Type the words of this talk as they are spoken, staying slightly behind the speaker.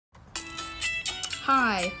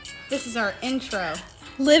Hi, this is our intro.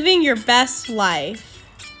 Living your best life.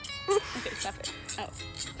 Okay, stop it.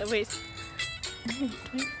 Oh, wait.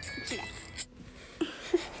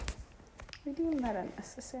 We're doing that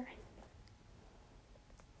unnecessary.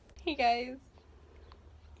 Hey guys.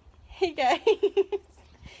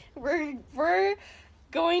 We're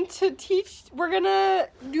going to we're gonna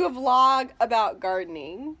do a vlog about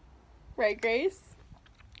gardening. Right, Grace?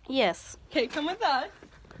 Yes. Okay, come with us.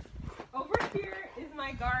 Over here is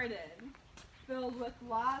my garden filled with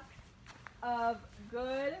lots of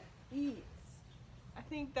good eats. I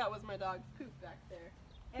think that was my dog's poop back there.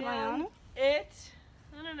 And Wow. I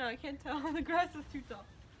don't know, I can't tell. The grass is too tall.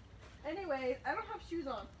 Anyways, I don't have shoes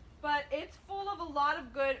on, but it's full of a lot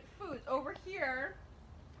of good foods. Over here,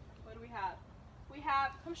 what do we have?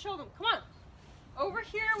 Come show them, come on. Over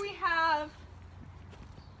here we have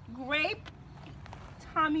grape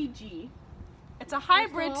Tommy G. It's a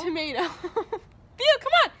hybrid tomato. Theo,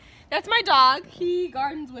 come on. That's my dog. He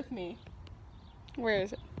gardens with me. Where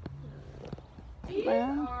is it? These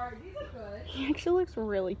are good. He actually looks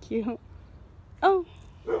really cute. Oh.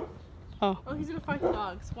 Oh. Oh, he's gonna fight the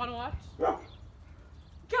dogs. Wanna watch? Go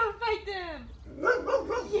fight them!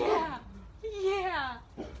 Yeah! Yeah!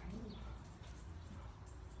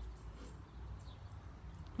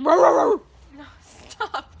 No,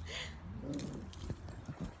 stop.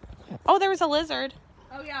 Oh, there was a lizard.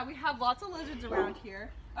 Oh yeah, we have lots of lizards around here.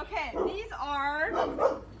 Okay, these are,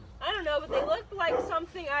 I don't know, but they look like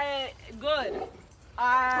something good.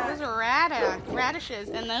 Those are radishes,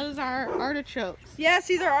 and those are artichokes. Yes,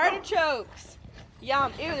 these are artichokes.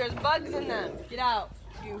 Yum. Ew, there's bugs in them. Get out.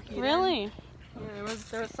 You heathen. Really? Yeah,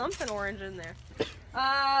 there was something orange in there.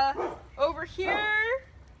 Over here.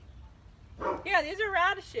 Yeah, these are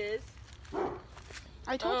radishes.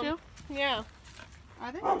 I told you. Yeah.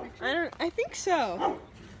 Are they? I think so.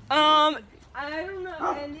 I don't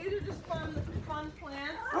know. And these are just fun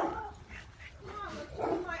plants. Come on, let's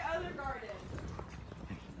show my other garden.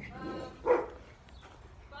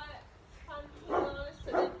 But I'm being honest, I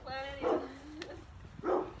didn't plant any.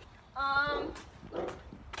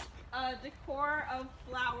 A decor of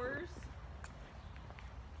flowers.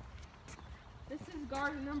 This is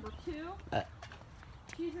garden number 2.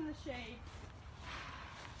 She's in the shade.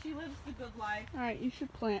 She lives the good life. Alright, you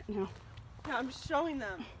should plant now. Yeah, I'm just showing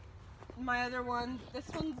them. My other one, this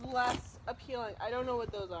one's less appealing. I don't know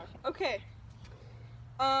what those are. Okay.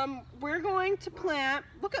 We're going to plant,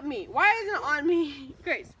 look at me. Why isn't it on me?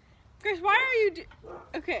 Grace, why are you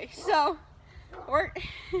okay, so,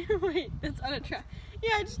 wait, it's unattractive.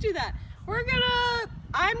 Yeah, just do that. Why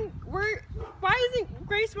isn't,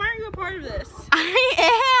 Grace, why aren't you a part of this?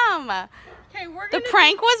 I am! Okay, The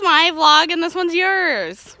prank was my vlog and this one's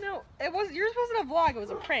yours. No, yours wasn't a vlog, it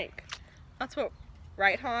was a prank. That's what,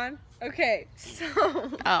 right, Han? Okay, so.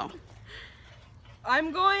 Oh.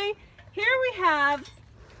 Here we have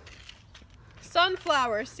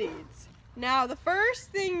sunflower seeds. Now, the first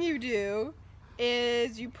thing you do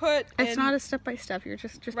is you put It's not a step-by-step, you're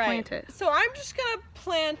just right. plant it. So I'm just gonna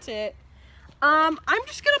plant it. I'm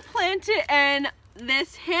just gonna plant it in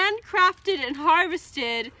this handcrafted and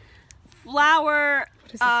harvested flower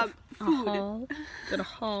What is this, food. A haul? Is it a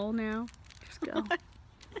haul now? Just go.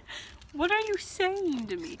 What are you saying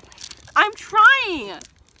to me? I'm trying.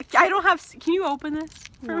 I don't have. Can you open this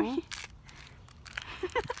for me?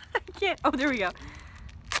 I can't. Oh, there we go.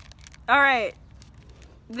 All right.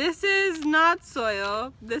 This is not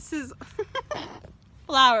soil. This is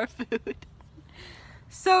flower food.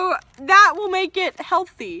 So that will make it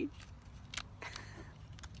healthy.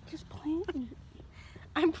 Just plant it.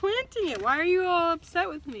 I'm planting it. Why are you all upset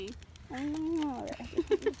with me? I don't know.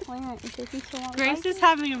 Plant. It's taking so long. Grace is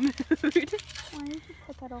having a mood. Why did you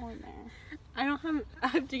put that all in there? I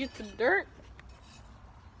have to get some dirt.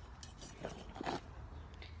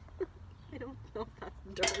 I don't know if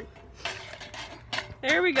that's dirt.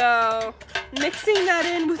 There we go. Mixing that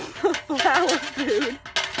in with the flower food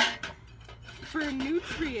for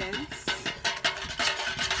nutrients.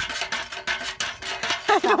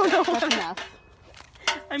 I don't know what That's enough.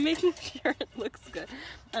 I'm making sure it looks good.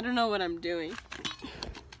 I don't know what I'm doing.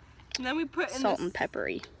 And then we put in Salt and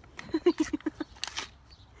peppery.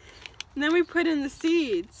 And then we put in the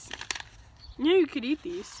seeds. You know, you could eat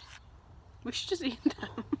these. We should just eat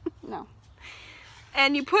them. No.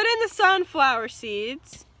 And you put in the sunflower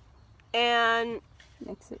seeds and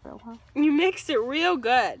Mix it real well. you mix it real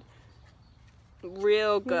good.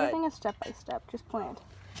 Real good. Everything is step-by-step. Just plant.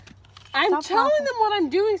 I'm Stop telling talking. them what I'm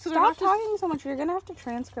doing so they're Stop not just... talking so much. You're going to have to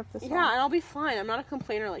transcript this Yeah, one. and I'll be fine. I'm not a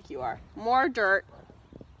complainer like you are. More dirt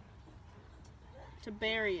to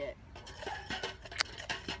bury it.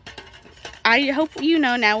 I hope you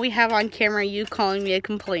know now we have on camera you calling me a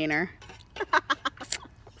complainer.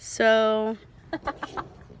 So.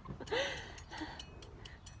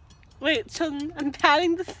 Wait, so I'm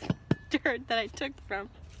patting the dirt that I took from.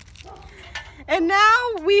 And now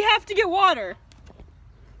we have to get water.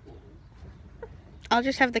 I'll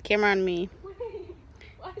just have the camera on me. Wait,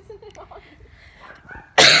 why isn't it on?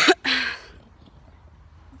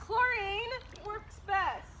 Chlorine works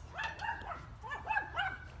best.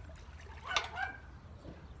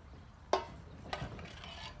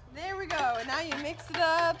 There we go. And now you mix it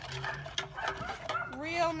up.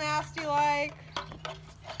 Real nasty like.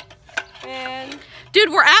 And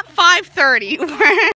dude, we're at 5:30.